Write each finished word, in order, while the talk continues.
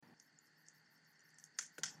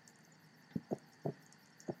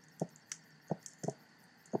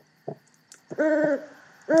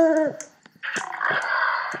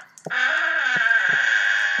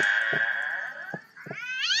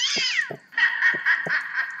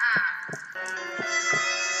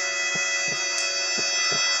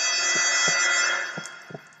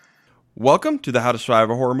Welcome to the How to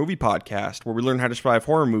Survive a Horror Movie podcast, where we learn how to survive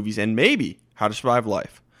horror movies and maybe how to survive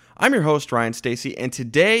life. I'm your host, Ryan Stacy, and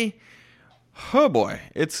today, oh boy,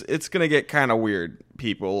 it's going to get kind of weird,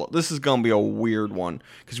 people. This is going to be a weird one,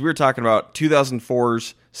 because we're talking about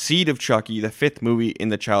 2004's Seed of Chucky, the fifth movie in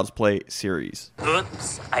the Child's Play series.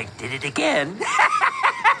 Oops, I did it again.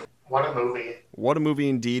 What a movie. What a movie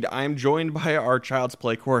indeed. I'm joined by our Child's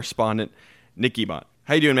Play correspondent, Nikki Bont.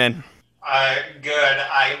 How you doing, man? Good.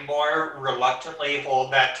 I more reluctantly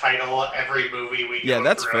hold that title every movie we go Yeah,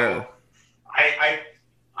 that's through. fair. I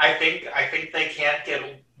think they can't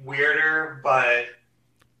get weirder, but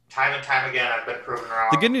time and time again I've been proven wrong.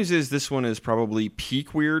 The good news is this one is probably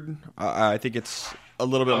peak weird. I think it's a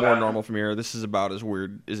little bit more normal from here. This is about as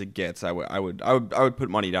weird as it gets. I would put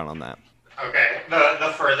money down on that. Okay.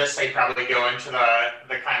 The furthest they probably go into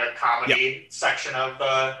the kind of comedy section of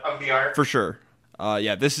the art. For sure.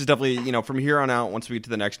 Yeah, this is definitely, from here on out, once we get to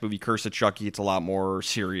the next movie, Curse of Chucky, it's a lot more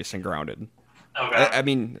serious and grounded. Okay. I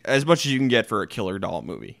mean, as much as you can get for a killer doll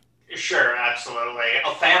movie. Sure, absolutely.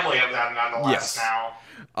 A family of them nonetheless now.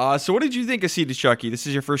 So what did you think of Seed of Chucky? This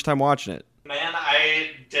is your first time watching it. Man,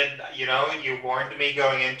 I did, you warned me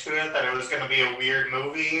going into it that it was going to be a weird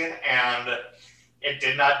movie, and it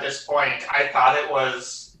did not disappoint. I thought it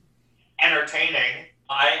was entertaining.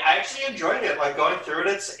 I actually enjoyed it. Like, going through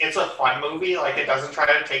it, it's a fun movie. Like, it doesn't try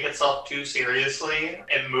to take itself too seriously.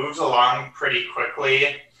 It moves along pretty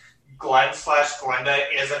quickly. Glenn/Glenda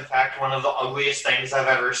is, in fact, one of the ugliest things I've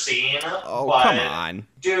ever seen. Oh, but, come on.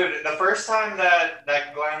 Dude, the first time that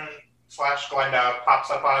Glenn/Glenda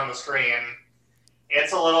pops up on the screen,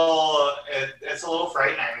 it's a little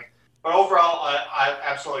frightening. But overall,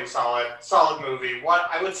 absolutely solid movie.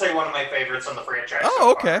 I would say one of my favorites on the franchise.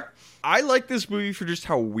 Oh, okay. Far. I like this movie for just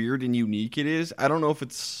how weird and unique it is. I don't know if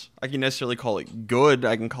I can necessarily call it good.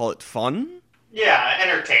 I can call it fun. Yeah,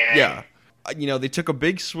 entertaining. Yeah. They took a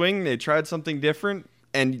big swing. They tried something different.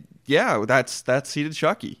 And, yeah, that's Seed of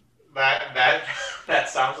Chucky. That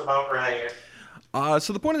sounds about right.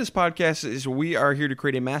 So the point of this podcast is we are here to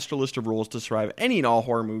create a master list of rules to survive any and all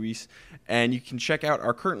horror movies. And you can check out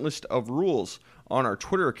our current list of rules on our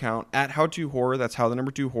Twitter account at How2Horror. That's how the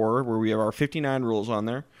number 2 horror, where we have our 59 rules on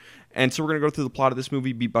there. And so we're going to go through the plot of this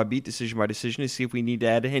movie beat by beat, decision by decision, to see if we need to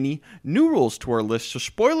add any new rules to our list. So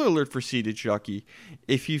spoiler alert for Seed of Chucky.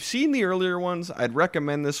 If you've seen the earlier ones, I'd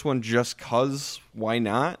recommend this one just because. Why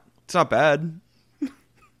not? It's not bad.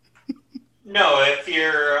 No, if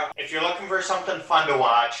you're looking for something fun to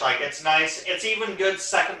watch, like, it's nice. It's even good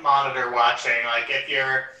second monitor watching. Like,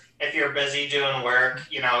 if you're busy doing work,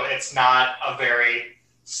 it's not a very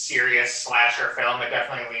serious slasher film. It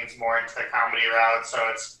definitely leans more into the comedy route, so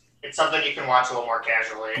it's something you can watch a little more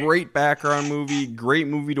casually. Great background movie. Great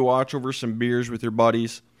movie to watch over some beers with your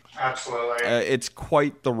buddies. Absolutely. It's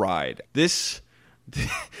quite the ride. This,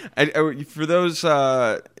 for those,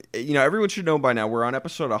 everyone should know by now, we're on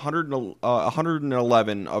episode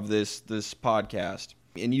 111 of this podcast.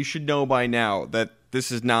 And you should know by now that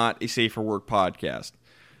this is not a safe for work podcast.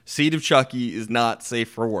 Seed of Chucky is not safe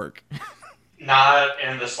for work. Not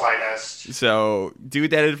in the slightest. So, do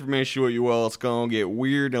with that information what you will. It's going to get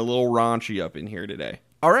weird and a little raunchy up in here today.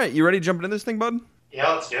 All right, you ready to jump into this thing, bud?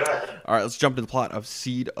 Yeah, let's do it. All right, let's jump into the plot of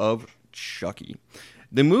Seed of Chucky.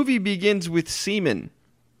 The movie begins with semen.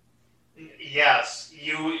 Yes,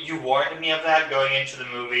 you warned me of that going into the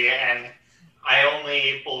movie, and I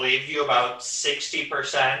only believed you about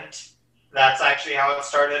 60%. That's actually how it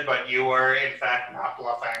started, but you were, in fact, not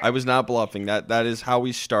bluffing. I was not bluffing. That is how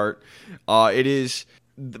we start. It is...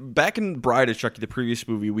 Back in Bride of Chucky, the previous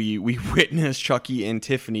movie, we witnessed Chucky and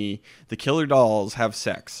Tiffany, the killer dolls, have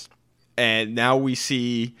sex. And now we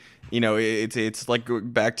see, it's like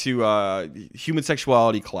back to human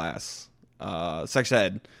sexuality class, sex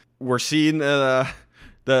ed. We're seeing the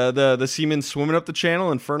semen swimming up the channel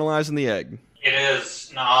and fertilizing the egg. It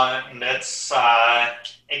is. No, it's...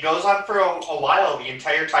 It goes on for a while, the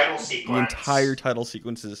entire title sequence. The entire title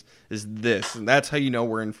sequence is this, and that's how you know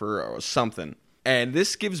we're in for something. And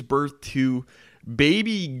this gives birth to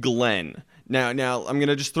baby Glenn. Now, I'm going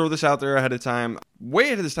to just throw this out there ahead of time. Way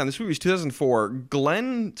ahead of this time, this movie was 2004.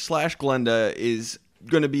 Glenn/Glenda is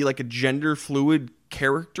going to be like a gender fluid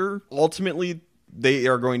character. Ultimately, they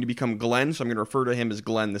are going to become Glenn, so I'm going to refer to him as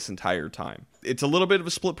Glenn this entire time. It's a little bit of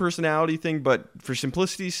a split personality thing, but for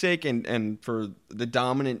simplicity's sake and for the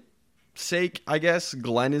dominant sake, I guess,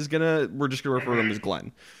 we're just going to refer to him as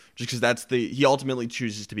Glenn. just because he ultimately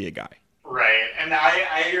chooses to be a guy. Right, and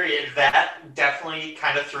I agree. That definitely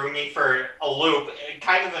kind of threw me for a loop,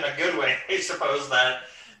 kind of in a good way, I suppose, that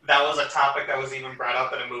was a topic that was even brought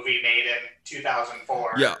up in a movie made in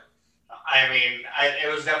 2004. Yeah. I mean,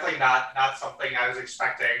 it was definitely not something I was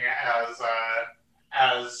expecting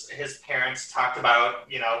as his parents talked about,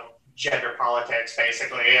 gender politics,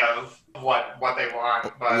 basically, of what they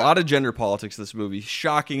want. But a lot of gender politics in this movie.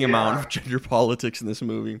 Shocking amount of gender politics in this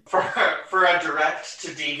movie. For a direct to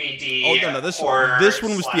DVD. Oh, no, this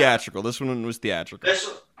one was theatrical. This one was theatrical.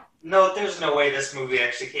 No, there's no way this movie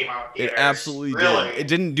actually came out in theaters. It absolutely really? did. It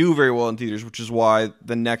didn't do very well in theaters, which is why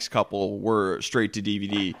the next couple were straight to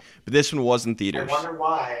DVD. But this one was in theaters. I wonder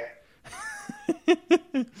why.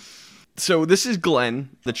 So this is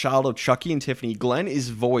Glenn, the child of Chucky and Tiffany. Glenn is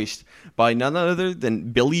voiced by none other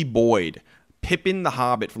than Billy Boyd, Pippin the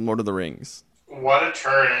Hobbit from Lord of the Rings. What a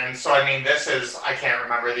turn. And so, I mean, this is, I can't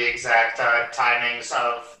remember the exact timings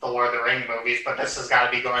of the Lord of the Rings movies, but this has got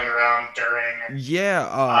to be going around during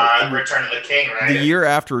Return of the King, right? The year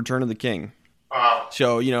after Return of the King. Oh.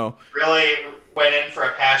 So, really went in for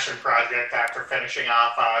a passion project after finishing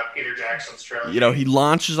off Peter Jackson's trilogy. He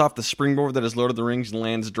launches off the springboard that is Lord of the Rings and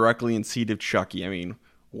lands directly in Seed of Chucky. I mean,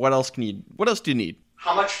 what else do you need?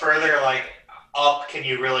 How much further, up can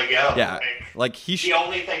you really go? Yeah. The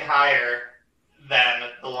only thing higher than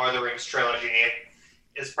the Lord of the Rings trilogy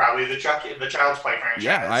is probably the Child's Play franchise.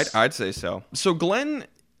 Yeah, I'd say so. So Glenn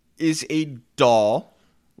is a doll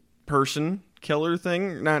person killer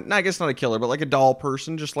thing. I guess not a killer, but like a doll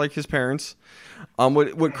person, just like his parents.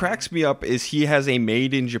 What cracks me up is he has a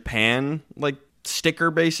made in Japan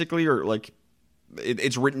sticker basically, or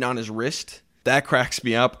it's written on his wrist. That cracks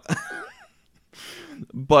me up.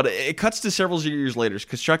 But it cuts to several years later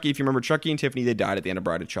because Chucky, if you remember, Chucky and Tiffany, they died at the end of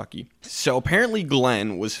Bride of Chucky. So apparently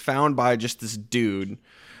Glenn was found by just this dude,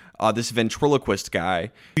 this ventriloquist guy,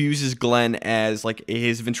 who uses Glenn as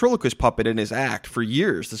his ventriloquist puppet in his act for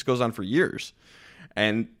years. This goes on for years.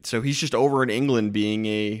 And so he's just over in England being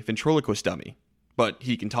a ventriloquist dummy, but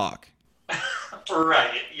he can talk.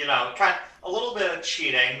 Right. Kind of a little bit of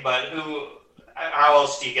cheating, but how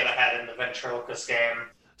else do you get ahead in the ventriloquist game?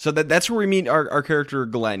 So that's where we meet our character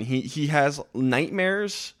Glenn. He has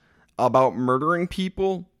nightmares about murdering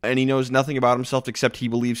people, and he knows nothing about himself except he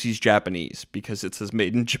believes he's Japanese because it says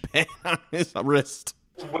made in Japan on his wrist.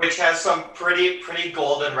 Which has some pretty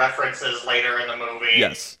golden references later in the movie.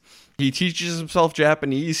 Yes. He teaches himself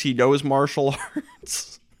Japanese. He knows martial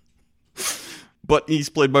arts. But he's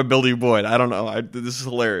played by Billy Boyd. I don't know. This is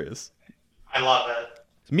hilarious. I love it.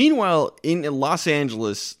 Meanwhile, in Los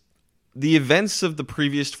Angeles, the events of the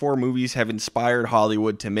previous 4 movies have inspired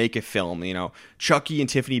Hollywood to make a film. Chucky and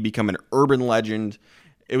Tiffany become an urban legend.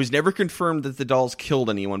 It was never confirmed that the dolls killed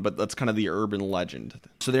anyone, but that's kind of the urban legend.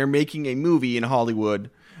 So they're making a movie in Hollywood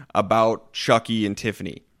about Chucky and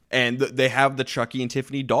Tiffany. And they have the Chucky and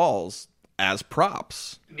Tiffany dolls as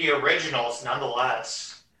props. The originals,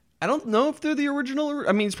 nonetheless. I don't know if they're the original.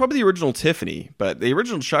 I mean, it's probably the original Tiffany, but the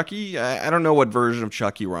original Chucky, I don't know what version of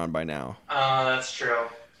Chucky we're on by now. That's true.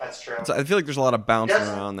 That's true. So I feel like there's a lot of bouncing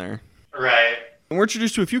around there. Right. And we're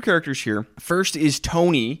introduced to a few characters here. First is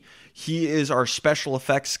Tony. He is our special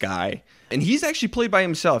effects guy. And he's actually played by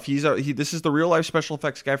himself. This is the real-life special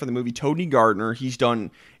effects guy for the movie, Tony Gardner. He's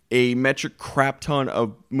done a metric crap ton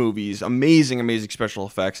of movies. Amazing special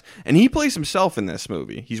effects. And he plays himself in this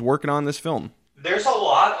movie. He's working on this film. There's a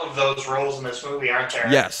lot of those roles in this movie, aren't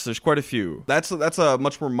there? Yes, there's quite a few. That's a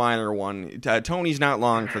much more minor one. Tony's not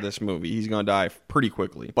long for this movie. He's going to die pretty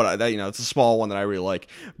quickly. But it's a small one that I really like.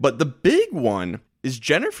 But the big one is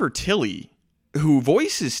Jennifer Tilly, who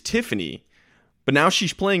voices Tiffany, but now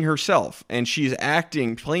she's playing herself, and she's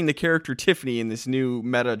playing the character Tiffany in this new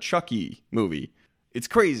meta Chucky movie. It's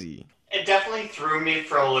crazy. It definitely threw me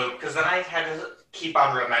for a loop, because then I had to keep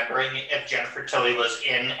on remembering if Jennifer Tilly was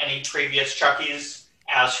in any previous Chuckies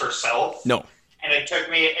as herself. No. And it took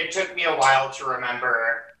me a while to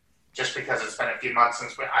remember, just because it's been a few months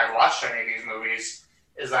since I've watched any of these movies,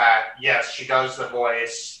 is that, yes, she does the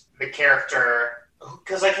voice, the character,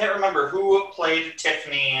 because I can't remember who played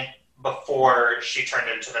Tiffany before she turned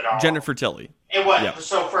into the doll. Jennifer Tilly. It was,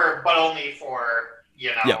 but only for,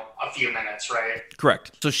 a few minutes, right?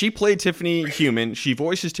 Correct. So she played Tiffany human, she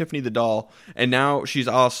voices Tiffany the doll, and now she's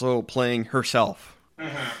also playing herself.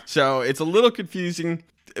 Mm-hmm. So it's a little confusing,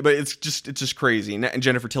 but it's just crazy. And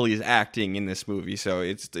Jennifer Tilly is acting in this movie, so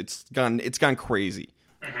it's gone crazy.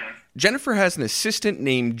 Mm-hmm. Jennifer has an assistant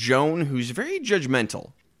named Joan who's very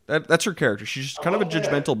judgmental. That's her character. She's just kind of a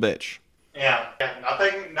judgmental bitch. Yeah,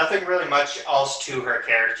 nothing really much else to her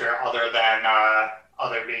character other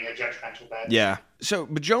other being a judgmental bitch. Yeah. So,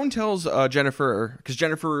 but Joan tells Jennifer, because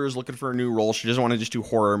Jennifer is looking for a new role. She doesn't want to just do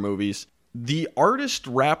horror movies. The artist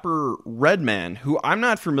rapper Redman, who I'm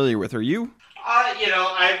not familiar with. Are you?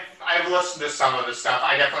 I've listened to some of his stuff.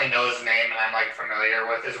 I definitely know his name, and I'm like familiar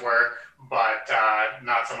with his work, but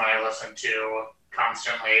not someone I listen to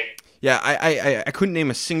constantly. Yeah, I couldn't name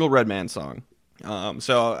a single Redman song.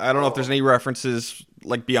 So I don't know if there's any references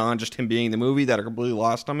like beyond just him being in the movie that are completely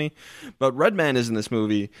lost on me. But Redman is in this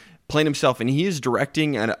movie playing himself, and he is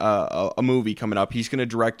directing a movie coming up. He's going to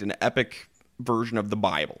direct an epic version of the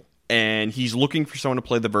Bible. And he's looking for someone to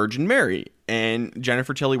play the Virgin Mary. And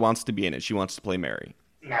Jennifer Tilly wants to be in it. She wants to play Mary.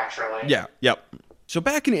 Naturally. Yeah, yep. So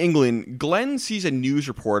back in England, Glenn sees a news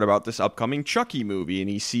report about this upcoming Chucky movie. And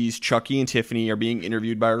he sees Chucky and Tiffany are being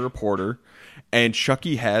interviewed by a reporter. And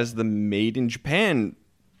Chucky has the Made in Japan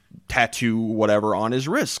tattoo, whatever, on his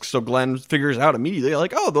wrist. So Glenn figures out immediately,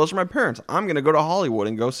 like, oh, those are my parents. I'm going to go to Hollywood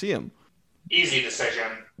and go see them. Easy decision.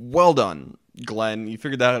 Well done, Glenn. You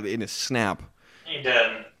figured that out in a snap. He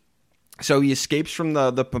did. So he escapes from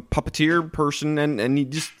the puppeteer person, and he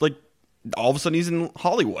just, like, all of a sudden he's in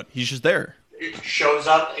Hollywood. He's just there. It shows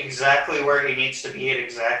up exactly where he needs to be at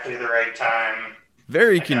exactly the right time.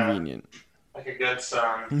 Very convenient. Like a good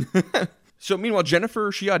son. So meanwhile,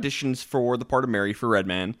 Jennifer, she auditions for the part of Mary for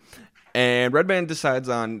Redman. And Redman decides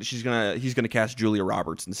he's gonna cast Julia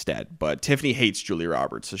Roberts instead. But Tiffany hates Julia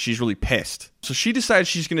Roberts, so she's really pissed. So she decides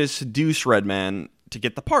she's gonna seduce Redman to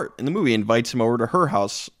get the part in the movie, invites him over to her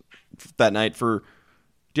house that night for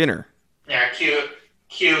dinner. Yeah,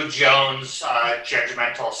 cue Jones'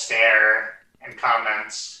 judgmental stare and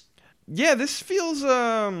comments. Yeah, this feels,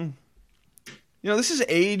 this is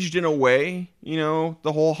aged in a way,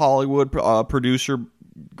 the whole Hollywood producer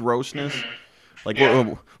grossness. Mm-hmm. Like,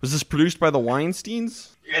 yeah. Was this produced by the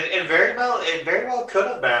Weinsteins? It very well could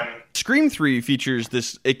have been. Scream 3 features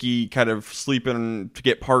this icky kind of sleeping to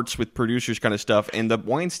get parts with producers kind of stuff, and the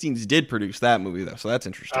Weinsteins did produce that movie, though, so that's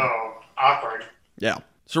interesting. Oh, awkward. Yeah.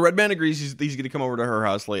 So Redman agrees he's going to come over to her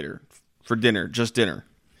house later for dinner, just dinner.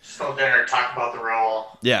 Still dinner, talk about the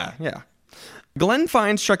role. Yeah. Glenn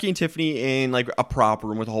finds Chucky and Tiffany in, like, a prop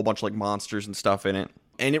room with a whole bunch of, like, monsters and stuff in it,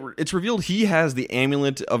 and it's revealed he has the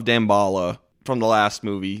Amulet of Damballa from the last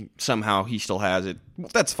movie. Somehow he still has it.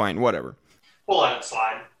 That's fine, whatever. We'll let it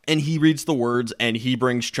slide. And he reads the words, and he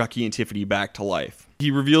brings Chucky and Tiffany back to life.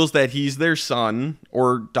 He reveals that he's their son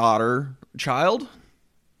or daughter, child.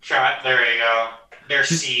 There you go. Their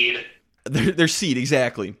seed. Their seed,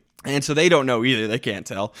 exactly. And so they don't know either. They can't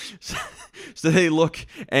tell. So they look,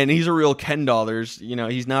 and he's a real Ken doll.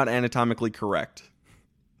 He's not anatomically correct.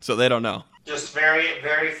 So they don't know. Just very,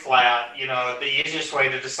 very flat. The easiest way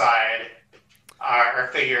to decide or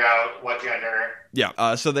figure out what gender.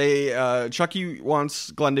 Yeah, so Chucky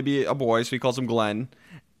wants Glenn to be a boy, so he calls him Glenn.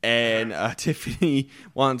 And Tiffany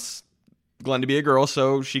wants Glenn to be a girl,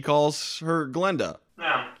 so she calls her Glenda.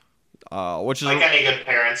 Yeah. Which is like any good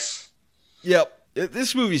parents. Yep.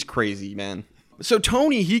 This movie's crazy, man. So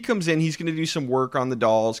Tony, he comes in, he's going to do some work on the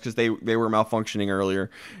dolls because they were malfunctioning earlier.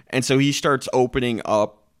 And so he starts opening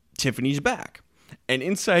up Tiffany's back. And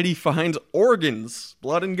inside he finds organs,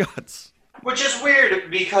 blood and guts. Which is weird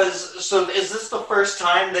because, is this the first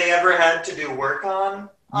time they ever had to do work on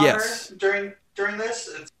yes. her during this?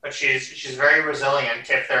 But she's very resilient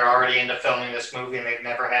if they're already into filming this movie and they've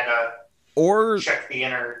never had to check the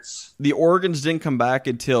innards. The organs didn't come back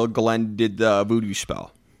until Glenn did the voodoo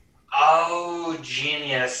spell. Oh,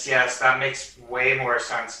 genius. Yes, that makes way more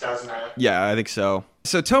sense, doesn't it? Yeah, I think so.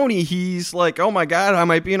 So Tony, he's like, oh my God, I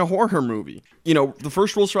might be in a horror movie. The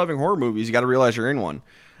first rule of surviving horror movies, you got to realize you're in one.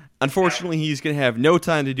 Unfortunately, he's going to have no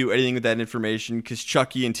time to do anything with that information because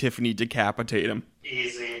Chucky and Tiffany decapitate him.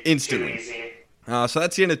 Easy. Instantly. Too easy. So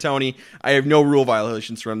that's the end of Tony. I have no rule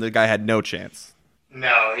violations for him. The guy had no chance.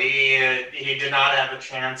 No, he did not have a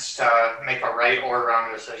chance to make a right or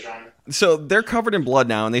wrong decision. So they're covered in blood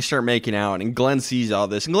now, and they start making out, and Glenn sees all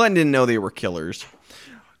this. And Glenn didn't know they were killers.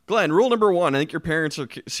 Glenn, rule number 1, I think your parents are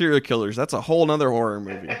serial killers. That's a whole nother horror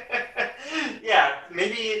movie. Yeah,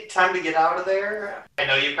 maybe time to get out of there. I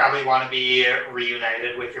know you probably want to be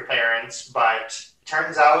reunited with your parents, but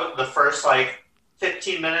turns out the first,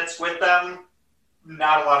 15 minutes with them,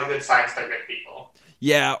 not a lot of good signs they're good people.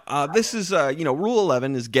 Yeah, this is, rule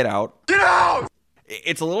 11 is get out. Get out!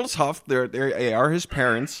 It's a little tough. They are his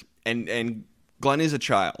parents, and Glenn is a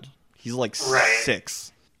child. He's like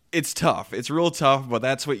 6. It's tough. It's real tough, but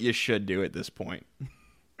that's what you should do at this point.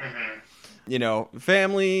 Mm-hmm.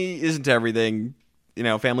 Family isn't everything.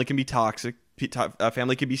 Family can be toxic.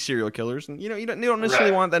 Family can be serial killers, and you don't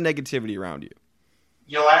necessarily want that negativity around you.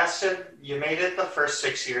 You made it the first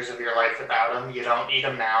 6 years of your life without him. You don't need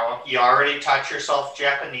him now. You already taught yourself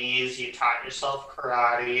Japanese. You taught yourself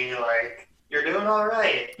karate. Like, you're doing all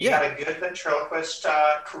right. You got a good ventriloquist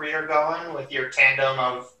career going with your tandem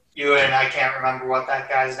of you and I can't remember what that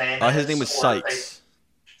guy's name is. His name was Sykes.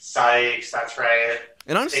 Sykes, that's right.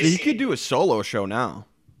 And honestly, he could do a solo show now.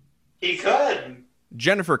 He could.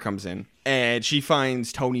 Jennifer comes in, and she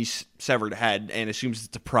finds Tony's severed head and assumes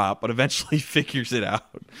it's a prop, but eventually figures it out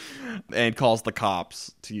and calls the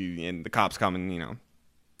cops and the cops come and,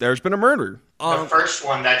 there's been a murder. The first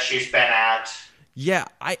one that she's been at. Yeah,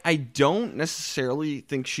 I don't necessarily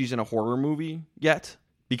think she's in a horror movie yet,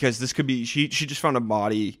 because this could be, she just found a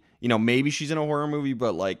body, maybe she's in a horror movie,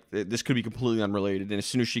 but like this could be completely unrelated, and as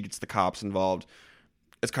soon as she gets the cops involved,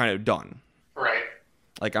 it's kind of done. Right.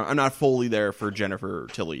 Like, I'm not fully there for Jennifer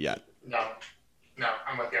Tilly yet. No,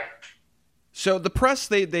 I'm with you. So the press,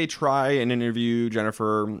 they try and interview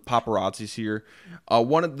Jennifer. Paparazzi's here.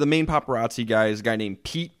 One of the main paparazzi guys is a guy named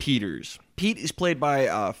Pete Peters. Pete is played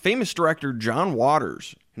by famous director John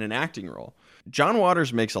Waters in an acting role. John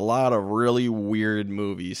Waters makes a lot of really weird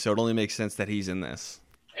movies, so it only makes sense that he's in this.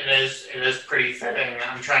 It is pretty fitting.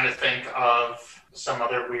 I'm trying to think of some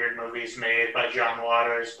other weird movies made by John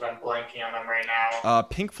Waters, but I'm blanking on them right now.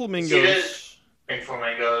 Pink Flamingos. Pink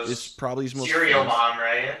Flamingos is probably his most Serial famous. Mom,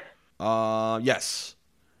 right? Yes.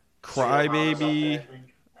 Crybaby.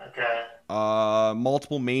 Okay.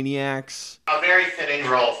 Multiple Maniacs. A very fitting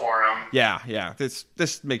role for him. Yeah.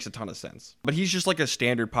 This makes a ton of sense. But he's just like a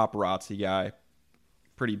standard paparazzi guy.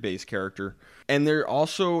 Pretty base character. And there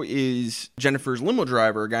also is Jennifer's limo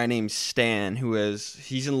driver, a guy named Stan,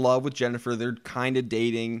 he's in love with Jennifer. They're kind of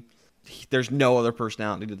dating. There's no other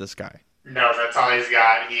personality to this guy. No, that's all he's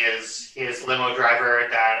got. He is limo driver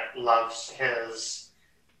that loves his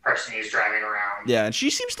person he's driving around. Yeah, and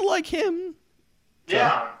she seems to like him.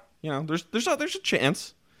 So, yeah. There's a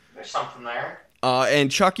chance. There's something there.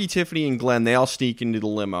 And Chucky, Tiffany, and Glenn, they all sneak into the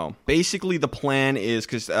limo. Basically, the plan is,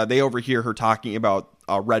 because they overhear her talking about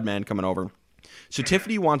Redman coming over. So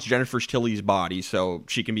Tiffany wants Jennifer Tilly's body so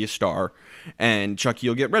she can be a star, and Chucky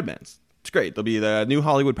will get Redman's. It's great. They'll be the new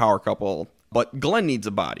Hollywood power couple, but Glenn needs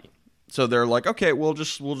a body. So they're like, okay, we'll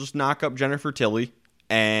just knock up Jennifer Tilly,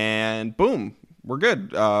 and boom, we're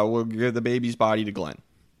good. We'll give the baby's body to Glenn.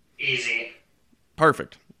 Easy.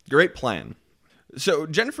 Perfect. Great plan. So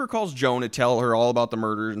Jennifer calls Joan to tell her all about the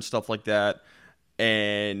murders and stuff like that,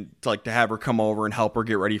 and to have her come over and help her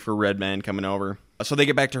get ready for Redman coming over. So they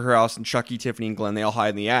get back to her house, and Chucky, Tiffany, and Glenn, they all hide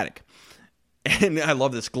in the attic. And I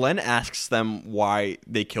love this. Glenn asks them why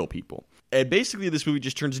they kill people. And basically this movie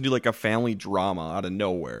just turns into like a family drama out of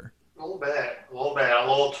nowhere. A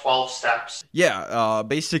little 12 steps. Yeah,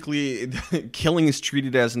 basically, killing is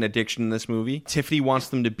treated as an addiction in this movie. Tiffany wants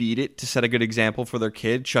them to beat it to set a good example for their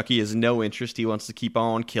kid. Chucky has no interest. He wants to keep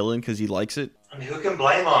on killing because he likes it. And who can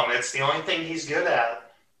blame him? It's the only thing he's good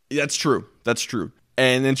at. That's true.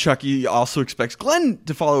 And then Chucky also expects Glenn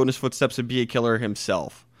to follow in his footsteps and be a killer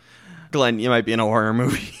himself. Glenn, you might be in a horror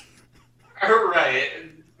movie. Right.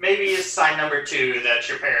 Maybe it's sign number 2 that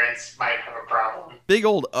your parents might have a problem. Big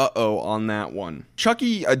old uh-oh on that one.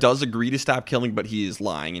 Chucky does agree to stop killing, but he is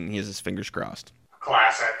lying, and he has his fingers crossed.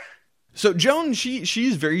 Classic. So Joan,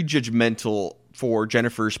 she's very judgmental for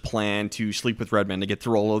Jennifer's plan to sleep with Redman to get the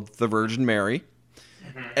role of the Virgin Mary.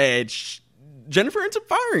 Mm-hmm. And Jennifer ends up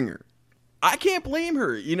firing her. I can't blame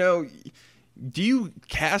her. Do you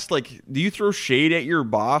throw shade at your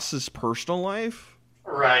boss's personal life?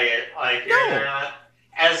 Right. Like, no. You're not...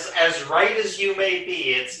 As right as you may be,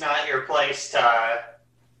 it's not your place to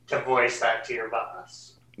voice that to your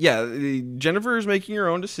boss. Yeah, Jennifer is making her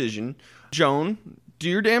own decision. Joan, do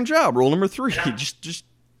your damn job. Rule number 3. Yeah. Just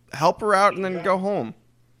help her out and then go home.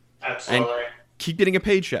 Absolutely. And keep getting a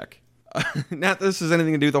paycheck. Not that this has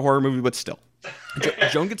anything to do with the horror movie, but still.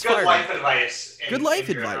 Joan gets fired. Good life advice. Good life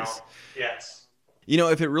advice. Yes.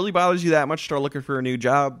 If it really bothers you that much, start looking for a new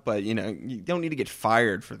job. But, you don't need to get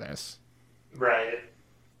fired for this. Right.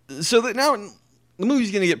 So that now the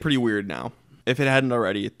movie's going to get pretty weird now. If it hadn't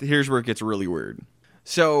already, here's where it gets really weird.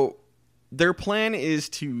 So their plan is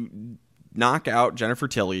to knock out Jennifer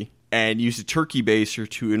Tilly and use a turkey baster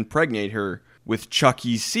to impregnate her with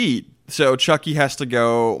Chucky's seed. So Chucky has to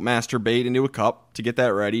go masturbate into a cup to get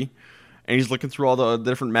that ready. And he's looking through all the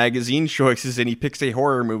different magazine choices, and he picks a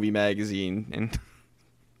horror movie magazine and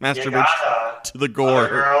masturbates to the gore.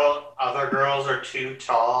 Other girls are too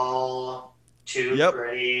tall, too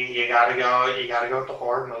pretty. You gotta go with the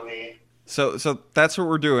horror movie. So that's what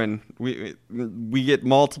we're doing. We get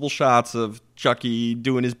multiple shots of Chucky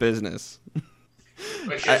doing his business.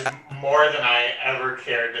 Which is more than I ever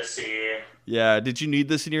cared to see. Yeah, did you need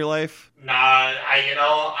this in your life? Nah, I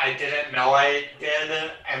didn't know I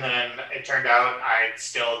did, and then it turned out I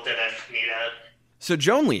still didn't need it. So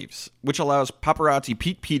Joan leaves, which allows paparazzi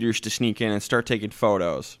Pete Peters to sneak in and start taking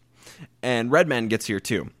photos. And Redman gets here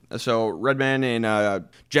too. So Redman and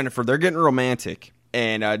Jennifer, they're getting romantic.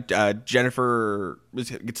 And Jennifer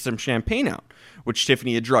gets some champagne out, which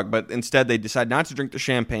Tiffany had drugged. But instead they decide not to drink the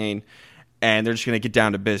champagne, and they're just going to get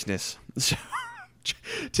down to business. So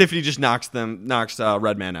Tiffany just knocks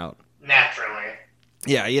Redman out. Naturally.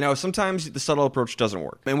 Yeah, sometimes the subtle approach doesn't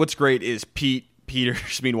work. And what's great is Pete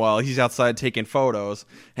Peters, meanwhile, he's outside taking photos,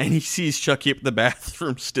 and he sees Chucky up in the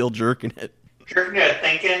bathroom still jerking it. Jerking it,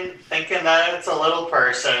 thinking that it's a little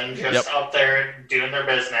person just out there doing their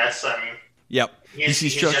business, and he sees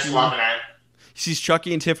he's Chucky, just loving it. He sees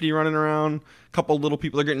Chucky and Tiffany running around. A couple little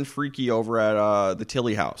people are getting freaky over at the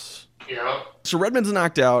Tilly house. Yep. So Redman's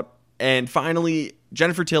knocked out, and finally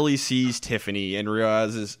Jennifer Tilly sees Tiffany and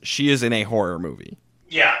realizes she is in a horror movie.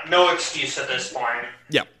 Yeah, no excuse at this point.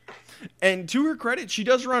 Yeah. And to her credit, she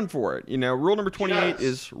does run for it. Rule number 28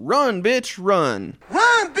 is run, bitch, run.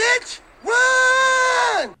 Run, bitch,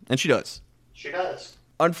 run! And she does. She does.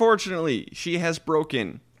 Unfortunately, she has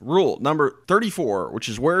broken rule number 34, which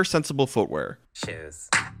is wear sensible footwear. Shoes.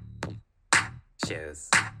 Shoes.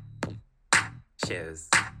 Shoes.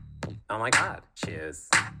 Oh my god, shoes.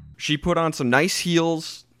 She put on some nice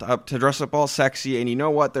heels to dress up all sexy, and you know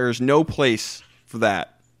what? There's no place for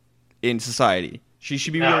that in society. She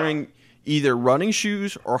should be wearing either running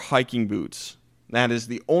shoes or hiking boots. That is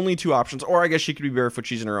the only two options. Or I guess she could be barefoot.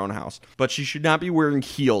 She's in her own house. But she should not be wearing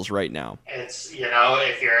heels right now. It's,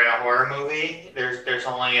 if you're in a horror movie, there's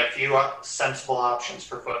only a few sensible options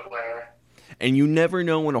for footwear. And you never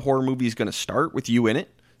know when a horror movie is going to start with you in it.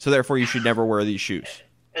 So therefore, you should never wear these shoes.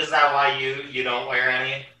 Is that why you don't wear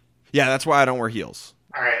any? Yeah, that's why I don't wear heels.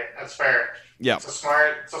 All right, that's fair. Yeah. It's a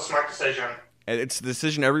smart decision. It's a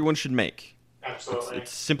decision everyone should make. Absolutely.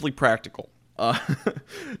 It's simply practical.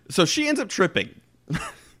 So she ends up tripping.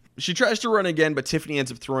 She tries to run again, but Tiffany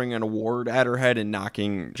ends up throwing an award at her head and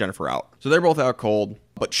knocking Jennifer out. So they're both out cold.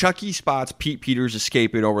 But Chucky spots Pete Peters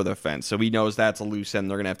escaping over the fence, so he knows that's a loose end.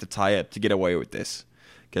 They're going to have to tie it to get away with this.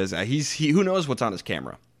 Because who knows what's on his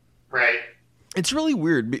camera. Right. It's really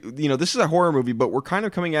weird. This is a horror movie, but we're kind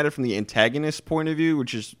of coming at it from the antagonist point of view,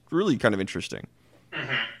 which is really kind of interesting.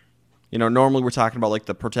 Mm-hmm. Normally we're talking about, like,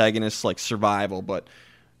 the protagonist's, like, survival, but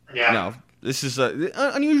no, this is an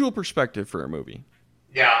unusual perspective for a movie.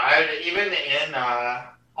 Yeah, even in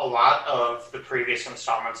a lot of the previous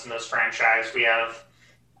installments in this franchise, we have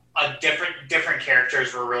different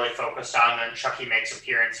characters we're really focused on, and Chucky makes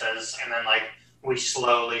appearances, and then, like, we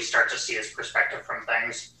slowly start to see his perspective from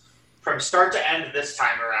things. From start to end this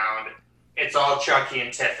time around, it's all Chucky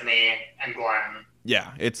and Tiffany and Glenn.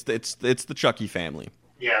 Yeah, it's the Chucky family.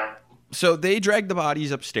 Yeah. So they drag the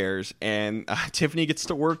bodies upstairs, and Tiffany gets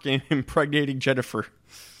to work in impregnating Jennifer.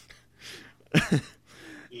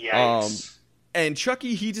 Yikes. And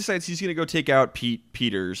Chucky, he decides he's going to go take out Pete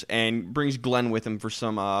Peters and brings Glenn with him for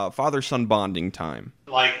some father-son bonding time.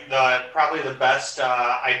 Like, probably the best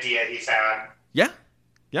idea he's had. Yeah.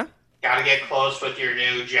 Gotta get close with your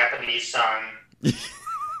new Japanese son.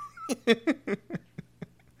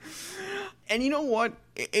 And you know what?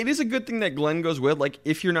 It is a good thing that Glenn goes with. Like,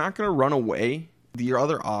 if you're not going to run away, the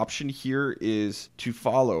other option here is to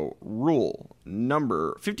follow rule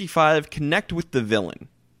number 55, connect with the villain.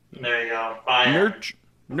 There you go. Bye.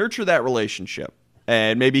 Nurture that relationship,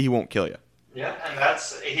 and maybe he won't kill you. Yeah,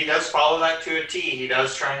 and he does follow that to a T. He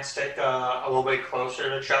does try and stick a little bit closer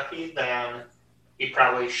to Chucky than he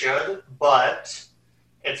probably should, but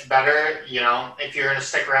it's better, if you're going to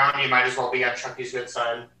stick around, you might as well be on Chucky's good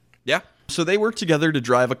side. Yeah. So they work together to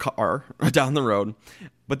drive a car down the road,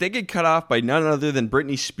 but they get cut off by none other than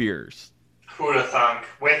Britney Spears. Who'd have thunk?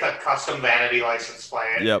 With a custom vanity license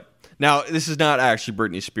plate. Yep. Now, this is not actually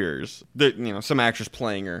Britney Spears. Some actress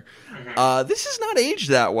playing her. Mm-hmm. This is not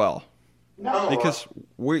aged that well. No. Because,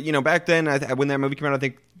 back then, when that movie came out, I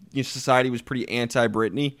think society was pretty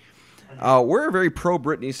anti-Britney. We're a very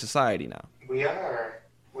pro-Britney society now. We are.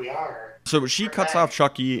 So she cuts off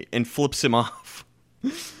Chucky and flips him off.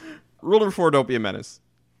 Rule number 4, don't be a menace.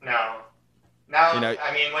 No.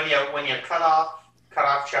 I mean, when you cut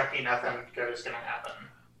off Chucky, nothing good is going to happen.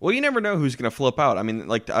 Well, you never know who's going to flip out. I mean,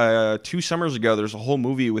 like 2 summers ago, there's a whole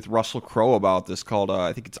movie with Russell Crowe about this called,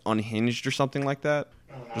 I think it's Unhinged or something like that.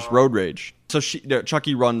 Just road rage. So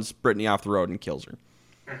Chucky runs Britney off the road and kills her.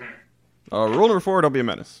 Mm-hmm. Rule number 4, don't be a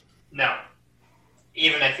menace. No.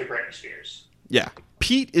 Even if you're Britney Spears. Yeah.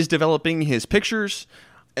 Pete is developing his pictures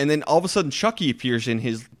And then all of a sudden, Chucky appears in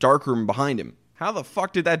his dark room behind him. How the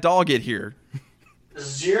fuck did that doll get here?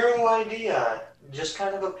 Zero idea. Just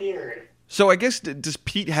kind of appeared. So I guess, does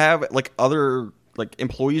Pete have, like, other, like,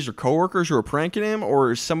 employees or coworkers who are pranking him?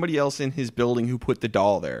 Or is somebody else in his building who put the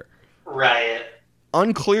doll there? Right.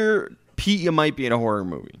 Unclear. Pete, you might be in a horror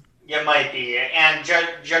movie. You might be. And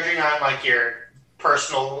judging on, like, your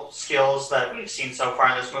personal skills that we've seen so far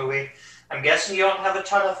in this movie, I'm guessing you don't have a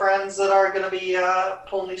ton of friends that are going to be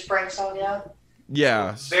pulling these pranks on you?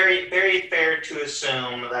 Yeah. Very, very fair to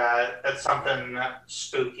assume that something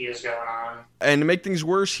spooky is going on. And to make things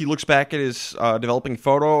worse, he looks back at his developing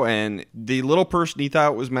photo, and the little person he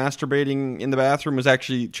thought was masturbating in the bathroom was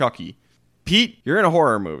actually Chucky. Pete, you're in a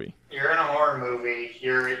horror movie. You're in a horror movie.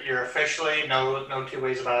 You're officially no two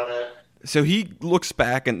ways about it. So he looks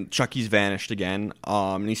back, and Chucky's vanished again,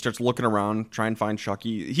 and he starts looking around, trying to find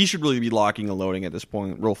Chucky. He should really be locking and loading at this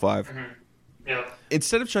point, Rule 5. Mm-hmm. Yep.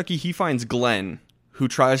 Instead of Chucky, he finds Glenn, who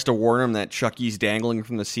tries to warn him that Chucky's dangling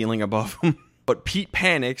from the ceiling above him. But Pete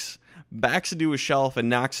panics, backs into a shelf, and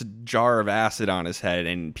knocks a jar of acid on his head,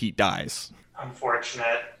 and Pete dies.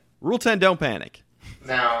 Unfortunate. Rule 10, don't panic.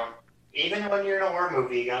 No. Even when you're in a horror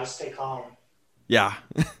movie, you gotta stay calm. Yeah.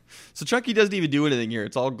 So Chucky doesn't even do anything here.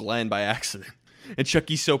 It's all Glenn by accident. And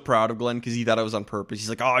Chucky's so proud of Glenn because he thought it was on purpose. He's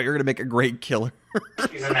like, oh, you're going to make a great killer.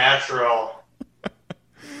 He's a natural.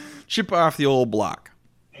 Chip off the old block.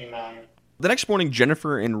 Amen. The next morning,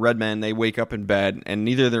 Jennifer and Redman, they wake up in bed, and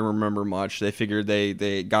neither of them remember much. They figured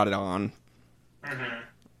they got it on. Mm-hmm.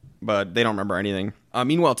 But they don't remember anything.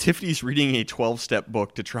 Meanwhile, Tiffany's reading a 12-step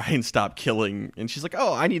book to try and stop killing. And she's like,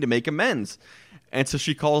 oh, I need to make amends. And so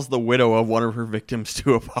she calls the widow of one of her victims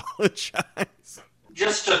to apologize.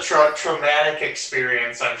 Just a traumatic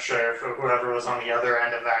experience, I'm sure, for whoever was on the other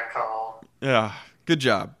end of that call. Yeah, good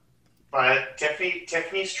job. But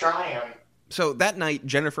Tiffany's trying. So that night,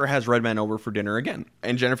 Jennifer has Redman over for dinner again.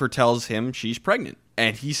 And Jennifer tells him she's pregnant.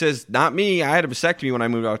 And he says, not me. I had a vasectomy when I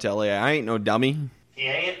moved out to LA. I ain't no dummy. He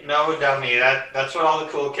ain't no dummy. That's what all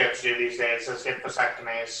the cool kids do these days, is get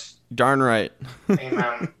vasectomies. Darn right.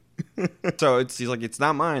 Amen. So he's like, it's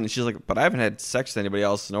not mine. And she's like, but I haven't had sex with anybody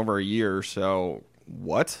else in over a year, so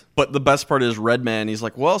what? But the best part is Redman, he's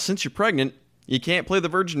like, well, since you're pregnant, you can't play the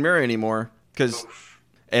Virgin Mary anymore. Because,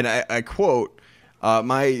 and I quote,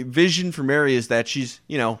 my vision for Mary is that she's,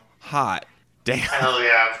 hot. Damn. Hell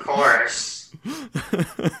yeah, of course.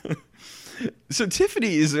 So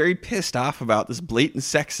Tiffany is very pissed off about this blatant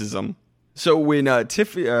sexism. So when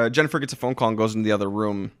Jennifer gets a phone call and goes into the other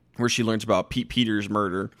room where she learns about Pete Peters'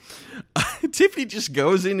 murder, Tiffany just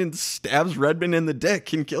goes in and stabs Redman in the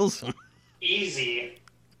dick and kills him. Easy.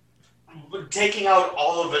 Taking out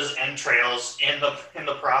all of his entrails in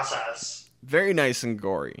the process. Very nice and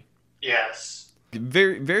gory. Yes.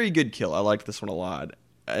 Very, very good kill. I like this one a lot.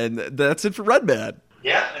 And that's it for Redman.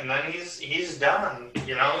 Yeah, and then he's done.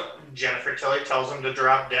 Jennifer Tilly tells him to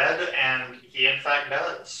drop dead, and he in fact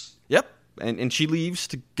does. Yep. And she leaves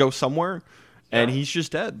to go somewhere, and he's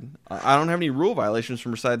just dead. I don't have any rule violations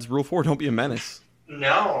from besides Rule 4, don't be a menace.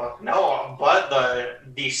 No, but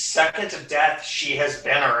the second death she has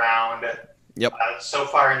been around so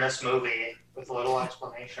far in this movie, with little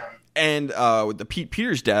explanation. And with the Pete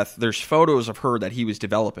Peters death, there's photos of her that he was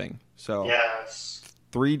developing. So yes.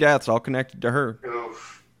 3 deaths all connected to her.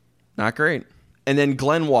 Oof. Not great. And then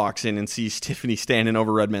Glenn walks in and sees Tiffany standing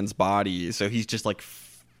over Redman's body, so he's just like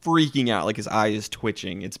freaking out, like his eye is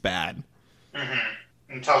twitching. It's bad.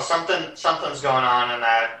 Mm-hmm. Until something's going on in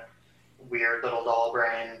that weird little doll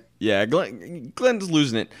brain. Yeah, Glenn's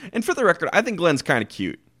losing it. And for the record, I think Glenn's kind of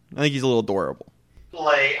cute. I think he's a little adorable.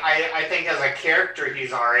 Like, I think as a character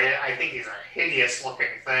he's alright. I think he's a hideous looking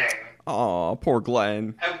thing. Aw, poor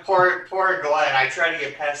Glenn. And poor Glenn. I try to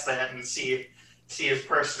get past that and see his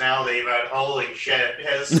personality, but holy shit,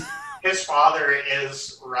 his father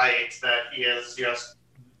is right that he is just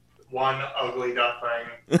one ugly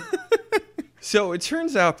duckling. So it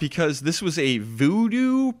turns out because this was a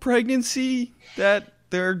voodoo pregnancy that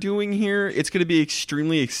they're doing here, it's going to be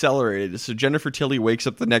extremely accelerated. So Jennifer Tilly wakes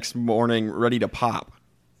up the next morning ready to pop.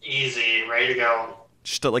 Easy, ready to go.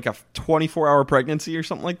 Just like a 24-hour pregnancy or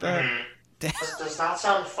something like that. Mm-hmm. This does not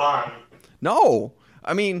sound fun. No.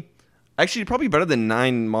 I mean, actually, probably better than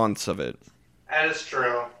 9 months of it. That is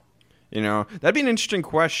true. That'd be an interesting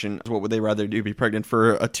question. What would they rather do, be pregnant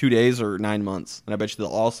for 2 days or 9 months? And I bet you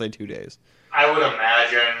they'll all say 2 days. I would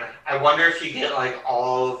imagine. I wonder if you get, like,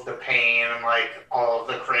 all of the pain and, like, all of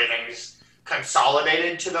the cravings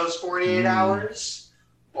consolidated to those 48 hours.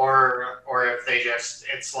 Or if they just,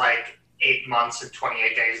 it's like 8 months and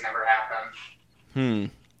 28 days never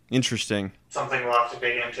happened. Interesting. Something we'll have to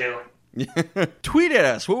dig into. Tweet at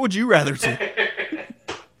us. What would you rather do?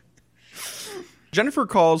 Jennifer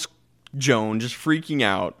calls Joan, just freaking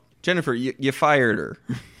out. Jennifer, you fired her.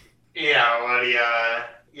 Yeah, well,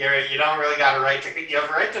 you don't really got a right to. You have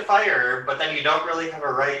a right to fire her, but then you don't really have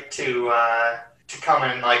a right to come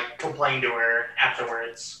and like complain to her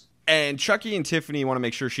afterwards. And Chucky and Tiffany want to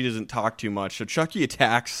make sure she doesn't talk too much, so Chucky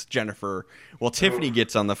attacks Jennifer while Tiffany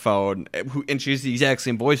gets on the phone, and she has the exact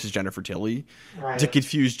same voice as Jennifer Tilly, Right. to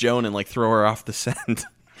confuse Joan and like throw her off the scent.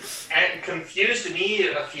 And confused me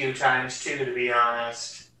a few times too, to be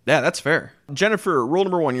honest. Yeah, that's fair. Jennifer, rule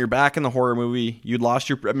number 1, you're back in the horror movie. You'd lost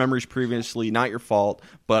your memories previously, not your fault,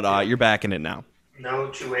 but you're back in it now. No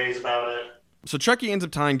two ways about it. So Chucky ends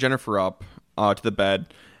up tying Jennifer up to the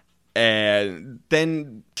bed, and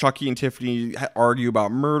then Chucky and Tiffany argue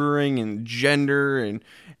about murdering and gender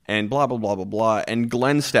and blah, blah, blah, blah, blah. And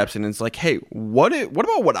Glenn steps in and is like, hey, what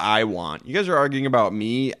about what I want? You guys are arguing about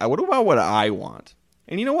me. What about what I want?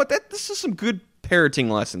 And you know what? This is some good parenting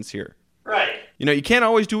lessons here. Right. You know, you can't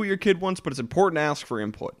always do what your kid wants, but it's important to ask for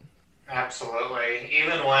input. Absolutely.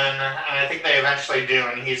 Even when, and I think they eventually do,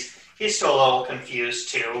 and he's still a little confused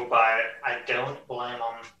too, but I don't blame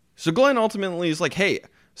him. So Glenn ultimately is like, hey,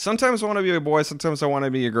 sometimes I want to be a boy, sometimes I want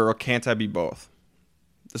to be a girl. Can't I be both?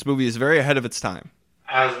 This movie is very ahead of its time.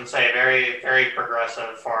 I was going to say, very, very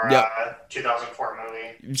progressive for a 2004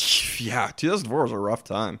 movie. Yeah, 2004 was a rough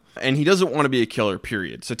time. And he doesn't want to be a killer,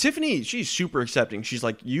 period. So Tiffany, she's super accepting. She's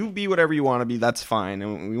like, you be whatever you want to be, that's fine.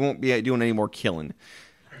 And we won't be doing any more killing.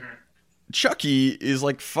 Mm-hmm. Chucky is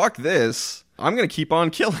like, fuck this. I'm going to keep on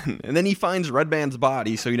killing. And then he finds Red Band's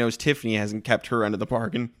body, so he knows Tiffany hasn't kept her end of the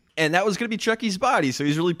bargain. And that was going to be Chucky's body, so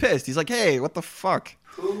he's really pissed. He's like, hey, what the fuck?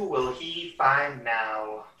 Who will he find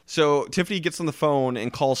now? So Tiffany gets on the phone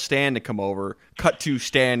and calls Stan to come over. Cut to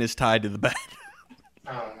Stan is tied to the bed.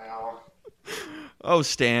 Oh, no. Oh,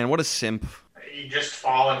 Stan, what a simp. You just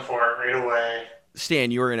fallen for it right away.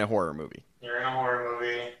 Stan, you were in a horror movie. You're in a horror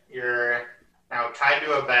movie. You're now tied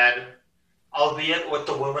to a bed, albeit with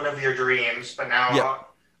the woman of your dreams, but now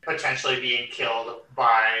potentially being killed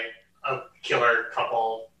by a killer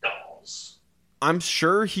couple dolls. I'm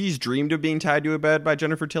sure he's dreamed of being tied to a bed by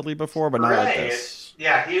Jennifer Tilly before, but not like this.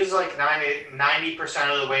 Yeah, he was like 90%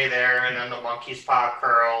 of the way there, and then the monkey's paw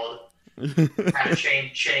curled. Kind of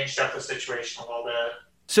changed up the situation a little bit.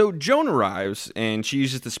 So Joan arrives, and she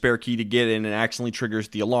uses the spare key to get in and accidentally triggers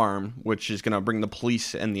the alarm, which is going to bring the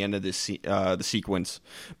police in the end of this the sequence.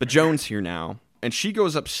 But Joan's here now, and she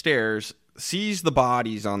goes upstairs, sees the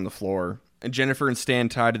bodies on the floor, and Jennifer and Stan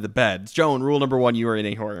tied to the bed. Joan, rule number 1, you are in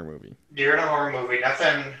a horror movie. You're in a horror movie.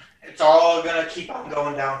 Nothing. It's all going to keep on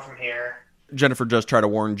going down from here. Jennifer does try to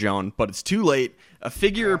warn Joan, but it's too late. A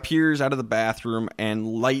figure appears out of the bathroom and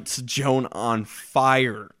lights Joan on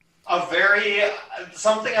fire.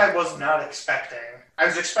 Something I was not expecting. I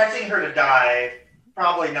was expecting her to die,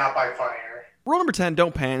 probably not by fire. Rule number 10,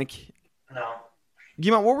 don't panic. No.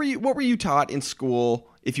 Guillemot, what were you taught in school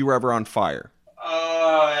if you were ever on fire?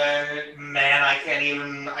 Man, I can't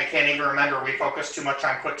even remember. We focused too much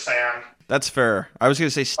on quicksand. That's fair. I was going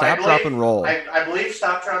to say stop, drop, and roll. I believe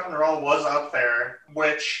stop, drop, and roll was up there,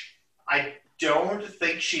 which I don't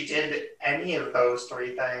think she did any of those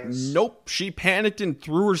 3 things. Nope. She panicked and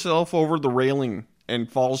threw herself over the railing and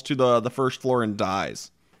falls to the first floor and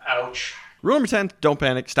dies. Ouch. Rule number 10, don't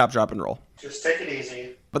panic, stop, drop, and roll. Just take it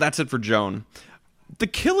easy. But that's it for Joan. The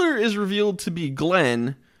killer is revealed to be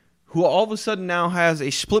Glenn, who all of a sudden now has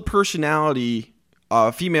a split personality,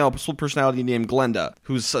 female split personality named Glenda,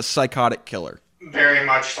 who's a psychotic killer. Very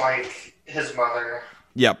much like his mother.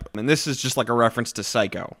 Yep, and this is just like a reference to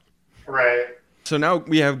Psycho. Right. So now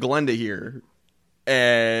we have Glenda here,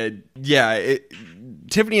 and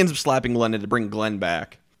Tiffany ends up slapping Glenda to bring Glenn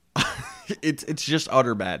back. It's just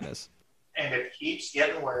utter madness. And it keeps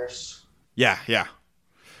getting worse. Yeah.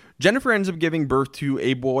 Jennifer ends up giving birth to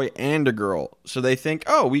a boy and a girl. So they think,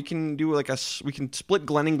 we can do we can split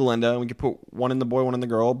Glenn and Glenda, and we can put one in the boy, one in the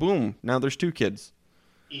girl. Boom. Now there's 2 kids.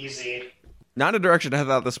 Easy. Not a direction I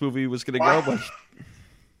thought this movie was going to go, but...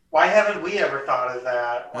 Why haven't we ever thought of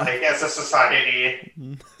that, as a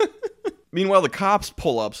society? Meanwhile, the cops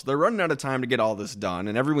pull up, so they're running out of time to get all this done,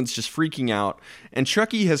 and everyone's just freaking out. And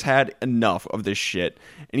Chucky has had enough of this shit.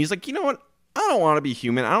 And he's like, you know what? I don't want to be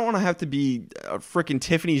human. I don't want to have to be a freaking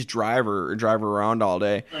Tiffany's driver or drive around all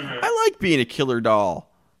day. Mm-hmm. I like being a killer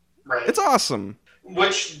doll. Right. It's awesome.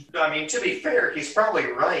 Which, to be fair, he's probably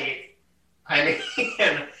right.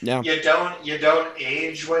 Yeah. You don't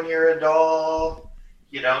age when you're a doll.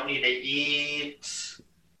 You don't need to eat.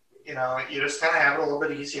 You just kind of have it a little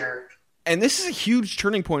bit easier. And this is a huge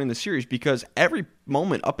turning point in the series because every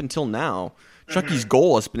moment up until now, Chucky's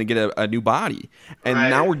goal has been to get a new body. And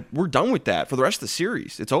now we're done with that for the rest of the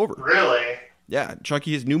series. It's over. Really? Yeah,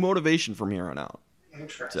 Chucky has new motivation from here on out.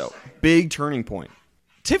 Interesting. So, big turning point.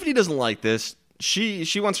 Tiffany doesn't like this.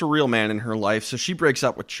 She wants a real man in her life, so she breaks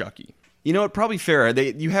up with Chucky. You know, it's probably fair.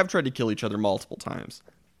 You have tried to kill each other multiple times.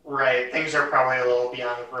 Right. Things are probably a little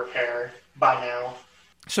beyond repair by now.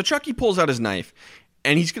 So Chucky pulls out his knife,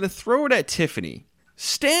 and he's going to throw it at Tiffany.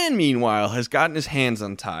 Stan, meanwhile, has gotten his hands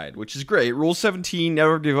untied, which is great. Rule 17,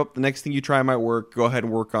 never give up. The next thing you try might work. Go ahead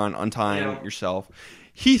and work on untying yourself.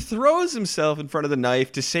 He throws himself in front of the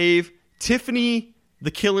knife to save Tiffany,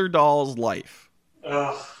 the killer doll's life.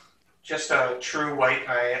 Ugh. Just a true white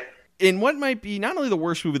knight. In what might be not only the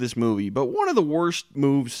worst move of this movie, but one of the worst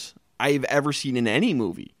moves I've ever seen in any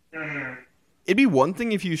movie. Mm-hmm. It'd be one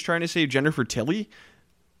thing if he was trying to save Jennifer Tilly,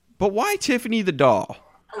 but why Tiffany the doll?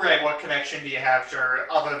 Right, what connection do you have to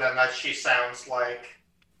her other than that she sounds like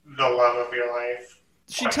the love of your life?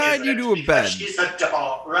 She tied you to a bed. She's a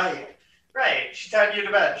doll. Right. She tied you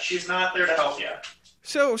to bed. She's not there to help you.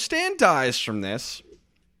 So Stan dies from this,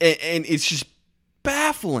 and it's just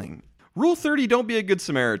baffling. Rule 30, don't be a good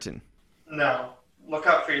Samaritan. No. Look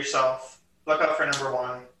out for yourself. Look out for number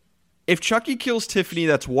one. If Chucky kills Tiffany,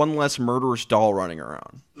 that's one less murderous doll running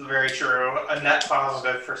around. Very true. A net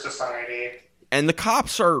positive for society. And the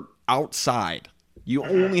cops are outside. You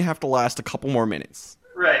only have to last a couple more minutes.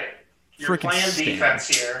 Right. You're Frickin' playing Stan. defense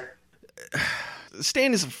here.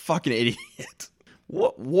 Stan is a fucking idiot.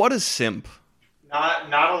 What a simp.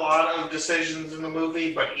 Not a lot of decisions in the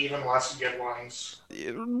movie, but even less good ones.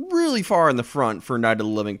 Really far in the front for Night of the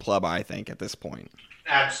Living Pleb, I think, at this point.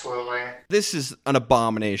 Absolutely. This is an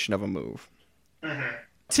abomination of a move. Mm-hmm.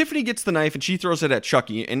 Tiffany gets the knife and she throws it at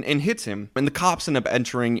Chucky and hits him. And the cops end up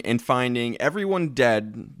entering and finding everyone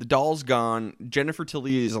dead. The doll's gone. Jennifer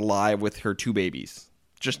Tilly is alive with her 2 babies.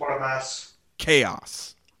 Just What a mess.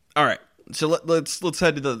 chaos. All right, so let's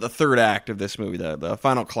head to the third act of this movie, the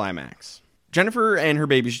final climax. Jennifer and her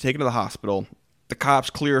babies are taken to the hospital. The cops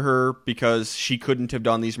clear her because she couldn't have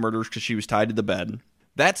done these murders because she was tied to the bed.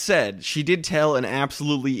 That said, she did tell an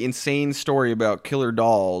absolutely insane story about killer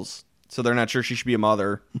dolls, so they're not sure she should be a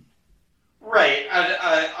mother. Right.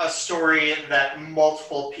 A story that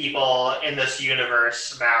multiple people in this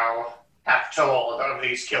universe now have told of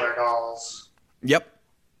these killer dolls. Yep.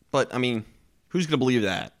 But, I mean, who's going to believe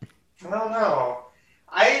that? I don't know.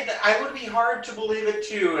 I would be hard to believe it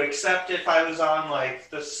too, except if I was on like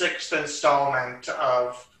the 6th installment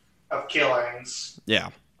of killings. Yeah.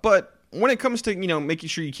 But when it comes to, making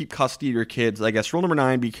sure you keep custody of your kids, I guess rule number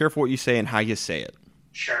 9, be careful what you say and how you say it.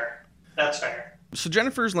 Sure. That's fair. So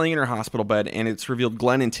Jennifer's laying in her hospital bed, and it's revealed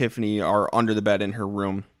Glenn and Tiffany are under the bed in her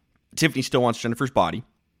room. Tiffany still wants Jennifer's body.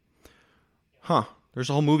 Huh. There's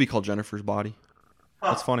a whole movie called Jennifer's Body.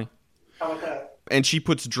 That's funny. How about that? And she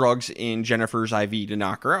puts drugs in Jennifer's IV to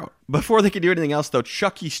knock her out. Before they can do anything else, though,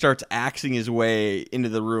 Chucky starts axing his way into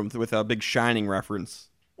the room with a big Shining reference.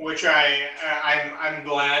 Which I'm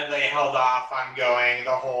glad they held off on going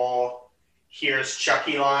the whole "here's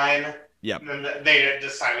Chucky" line. Yep. And then they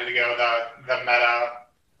decided to go the meta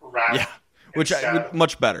route. Yeah. Which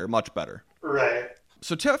much better. Right.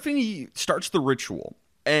 So Tiffany starts the ritual,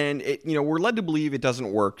 and we're led to believe it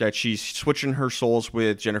doesn't work, that she's switching her souls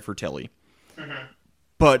with Jennifer Tilly. Mm-hmm.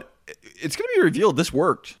 But it's going to be revealed this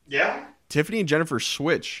worked. Yeah. Tiffany and Jennifer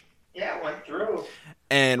switch. Yeah, it went through.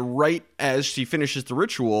 And right as she finishes the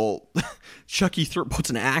ritual, Chucky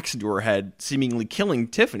puts an axe into her head, seemingly killing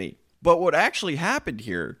Tiffany. But what actually happened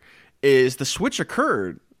here is the switch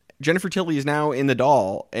occurred. Jennifer Tilly is now in the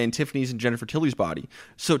doll, and Tiffany's in Jennifer Tilly's body.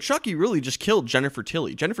 So Chucky really just killed Jennifer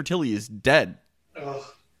Tilly. Jennifer Tilly is dead. Ugh.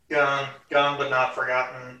 Gone but not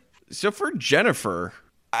forgotten. So for Jennifer,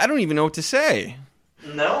 I don't even know what to say.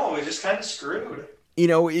 No, we're just kind of screwed.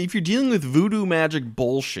 If you're dealing with voodoo magic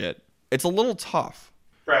bullshit, it's a little tough.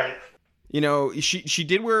 Right. She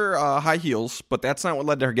did wear high heels, but that's not what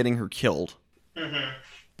led to her getting her killed. Mm-hmm.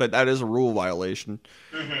 But that is a rule violation.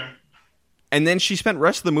 Mm-hmm. And then she spent the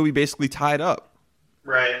rest of the movie basically tied up.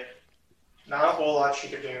 Right. Not a whole lot she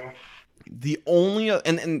could do. The only...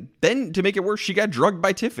 And then, to make it worse, she got drugged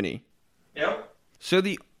by Tiffany. Yep. So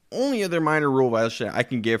the only other minor rule violation I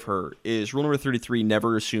can give her is rule number 33,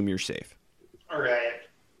 never assume you're safe. All right.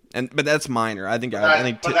 But that's minor. I think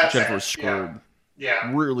Jennifer was screwed.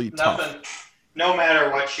 Yeah. Really tough. No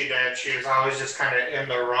matter what she did, she was always just kind of in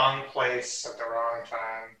the wrong place at the wrong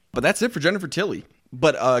time. But that's it for Jennifer Tilly.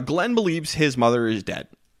 But Glenn believes his mother is dead.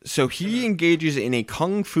 So he engages in a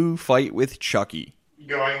kung fu fight with Chucky.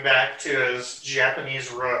 Going back to his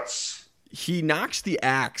Japanese roots. He knocks the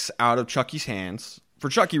axe out of Chucky's hands. For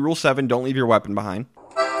Chucky, Rule 7, don't leave your weapon behind.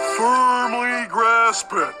 Firmly grasp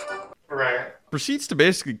it. Right. Proceeds to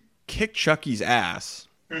basically kick Chucky's ass.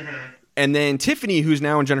 Mm-hmm. And then Tiffany, who's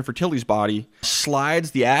now in Jennifer Tilly's body,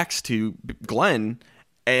 slides the axe to Glenn,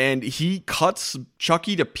 and he cuts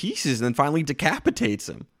Chucky to pieces and then finally decapitates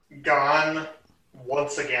him. Gone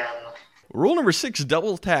once again. Rule number 6,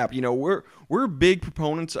 double tap. You know, we're big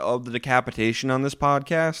proponents of the decapitation on this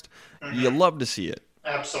podcast. Mm-hmm. You love to see it.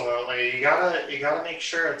 Absolutely. You gotta make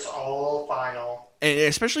sure it's all final. And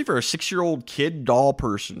especially for a 6-year-old kid doll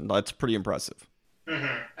person, that's pretty impressive.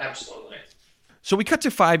 Mm-hmm. Absolutely. So we cut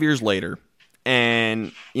to 5 years later,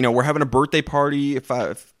 and, you know, we're having a birthday party, a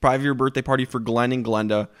 5-year birthday party for Glenn and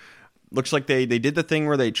Glenda. Looks like they did the thing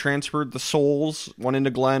where they transferred the souls, one into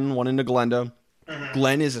Glenn, one into Glenda. Mm-hmm.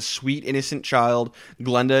 Glenn is a sweet, innocent child.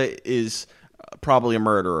 Glenda is probably a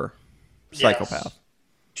murderer, psychopath. Yes.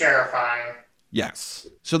 Terrifying. Yes.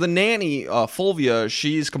 So the nanny, Fulvia,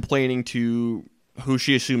 she's complaining to who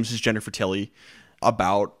she assumes is Jennifer Tilly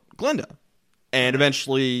about Glenda. And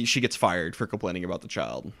eventually she gets fired for complaining about the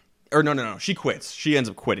child. Or no. She quits. She ends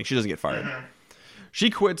up quitting. She doesn't get fired. Mm-hmm. She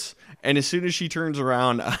quits, and as soon as she turns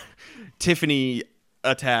around, Tiffany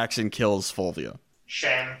attacks and kills Fulvia.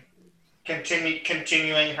 Shame.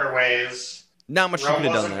 Continuing her ways. Not much she could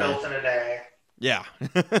have done there. Rome wasn't built in a day. Yeah.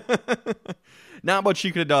 Not much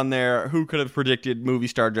she could have done there. Who could have predicted movie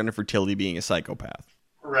star Jennifer Tilly being a psychopath?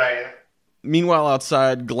 Right. Meanwhile,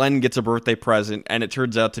 outside, Glenn gets a birthday present, and it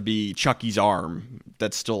turns out to be Chucky's arm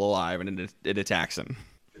that's still alive, and it attacks him.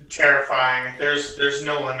 Terrifying. There's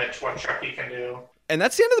no limit to what Chucky can do. And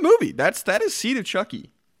that's the end of the movie. That is Seed of Chucky.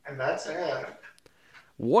 And that's it.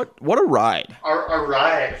 What a ride. A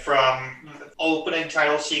ride from opening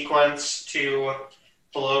title sequence to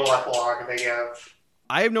the little epilogue they give.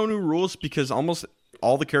 I have no new rules because almost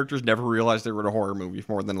all the characters never realized they were in a horror movie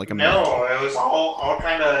for more than like a minute. No, it was all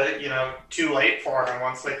kind of, too late for them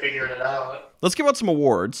once they figured it out. Let's give out some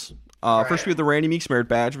awards. Right. First, we have the Randy Meeks Merit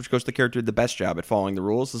Badge, which goes to the character who did the best job at following the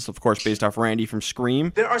rules. This is, of course, based off Randy from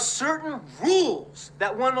Scream. There are certain rules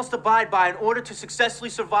that one must abide by in order to successfully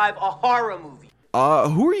survive a horror movie.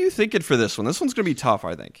 Who are you thinking for this one? This one's going to be tough,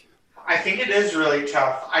 I think. I think it is really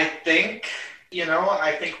tough. I think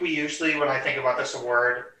we usually, when I think about this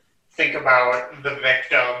award, think about the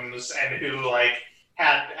victims and who,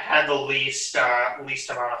 had the least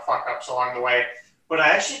amount of fuck-ups along the way. But I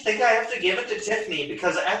actually think I have to give it to Tiffany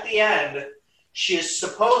because at the end, she is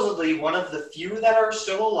supposedly one of the few that are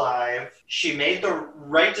still alive. She made the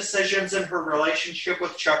right decisions in her relationship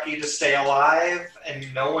with Chucky to stay alive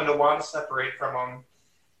and know when to want to separate from him.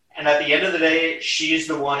 And at the end of the day, she's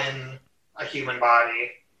the one in a human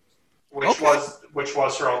body, which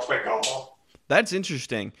was her ultimate goal. That's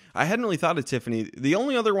interesting. I hadn't really thought of Tiffany. The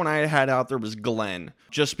only other one I had out there was Glenn,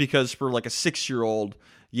 just because for like a 6-year-old,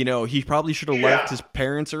 he probably should have left his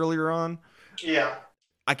parents earlier on. Yeah.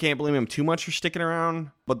 I can't blame him too much for sticking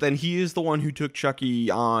around, but then he is the one who took Chucky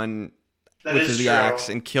on with the axe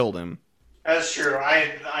and killed him. That's true.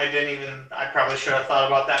 I probably should have thought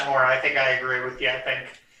about that more. I think I agree with you. I think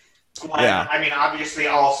Glenn, obviously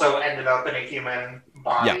also ended up in a human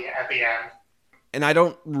body at the end. And I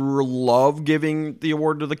don't love giving the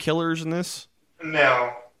award to the killers in this.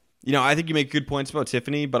 No. I think you make good points about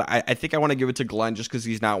Tiffany, but I think I want to give it to Glenn just because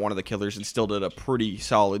he's not one of the killers and still did a pretty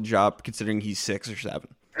solid job considering he's 6 or 7.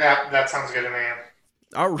 Yeah, that sounds good to me.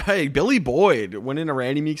 All right, Billy Boyd winning a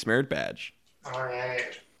Randy Meeks Merit Badge. All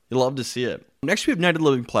right. You love to see it. Next, we have Night of the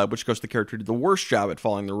Living Pleb, which goes to the character who did the worst job at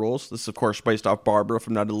following the rules. This is, of course, based off Barbara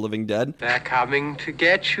from Night of the Living Dead. They're coming to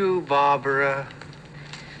get you, Barbara.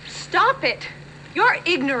 Stop it! You're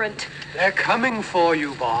ignorant. They're coming for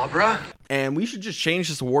you, Barbara. And we should just change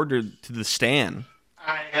this award to the Stan.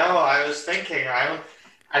 I know. I was thinking. I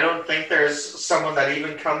don't think there's someone that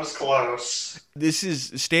even comes close.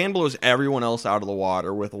 Stan blows everyone else out of the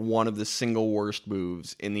water with one of the single worst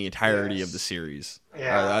moves in the entirety of the series,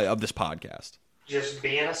 of this podcast. Just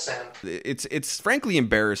being a simp. It's frankly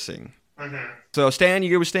embarrassing. Mm-hmm. So Stan, you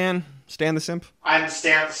good with Stan? Stan the simp? I'm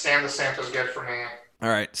Stan the simp is good for me. All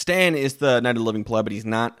right, Stan is the Night of the Living Pleb, but he's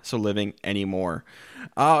not so living anymore.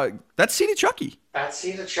 That's Seed of Chucky. That's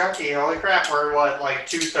Seed of Chucky. Holy crap, we're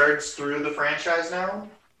 2/3 through the franchise now?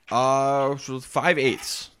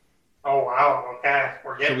 5/8. Oh wow, okay,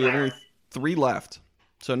 we're getting so we have there. only 3 left.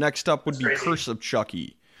 So next up would be crazy. Curse of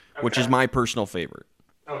Chucky, which is my personal favorite.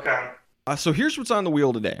 Okay. So here's what's on the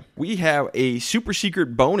wheel today. We have a super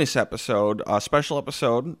secret bonus episode, a special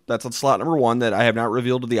episode that's on slot number 1 that I have not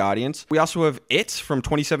revealed to the audience. We also have It from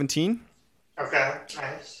 2017. Okay,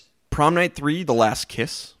 nice. Prom Night 3, The Last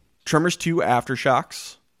Kiss. Tremors 2,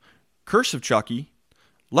 Aftershocks. Curse of Chucky,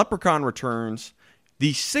 Leprechaun Returns,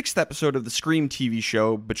 the 6th episode of the Scream TV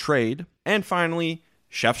show, Betrayed, and finally,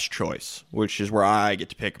 Chef's Choice, which is where I get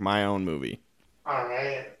to pick my own movie. All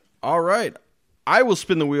right. All right. I will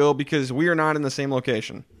spin the wheel because we are not in the same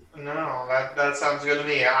location. No, that sounds good to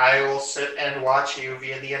me. I will sit and watch you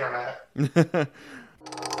via the internet.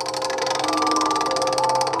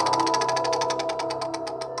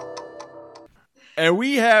 And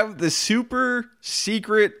we have the super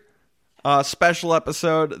secret special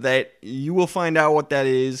episode that you will find out what that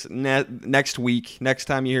is next week. Next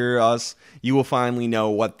time you hear us, you will finally know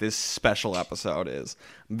what this special episode is.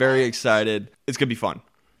 I'm very excited. It's going to be fun.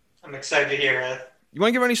 I'm excited to hear it. You want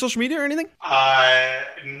to give her any social media or anything?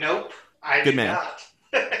 Nope. I Good do man. not.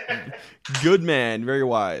 Good man. Very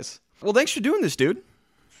wise. Well, thanks for doing this, dude.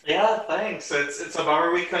 Yeah, thanks. It's a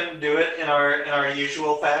bummer we couldn't do it in our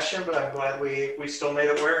usual fashion, but I'm glad we still made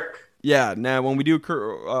it work. Yeah, now when we do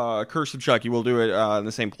Curse of Chucky, we'll do it in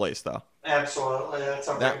the same place, though. Absolutely. That's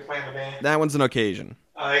something we plan to be. That one's an occasion.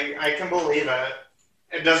 I can believe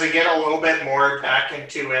it. Does it get a little bit more back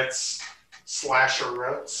into its slasher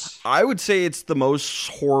roots? I would say it's the most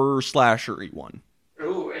horror slasher-y one.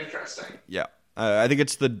 Ooh, interesting. Yeah. I think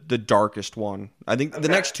it's the darkest one. I think the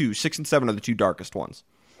next two, 6 and 7, are the two darkest ones.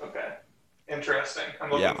 Okay. Interesting. I'm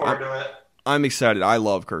looking forward to it. I'm excited. I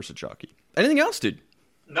love Curse of Chucky. Anything else, dude?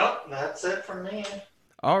 Nope, that's it from me.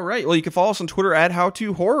 All right. Well, you can follow us on Twitter at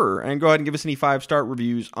HowToHorror and go ahead and give us any 5-star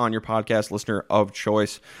reviews on your podcast listener of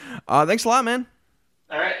choice. Thanks a lot, man.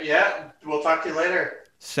 All right. Yeah. We'll talk to you later.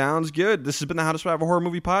 Sounds good. This has been the How to Survive a Horror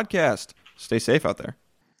Movie podcast. Stay safe out there.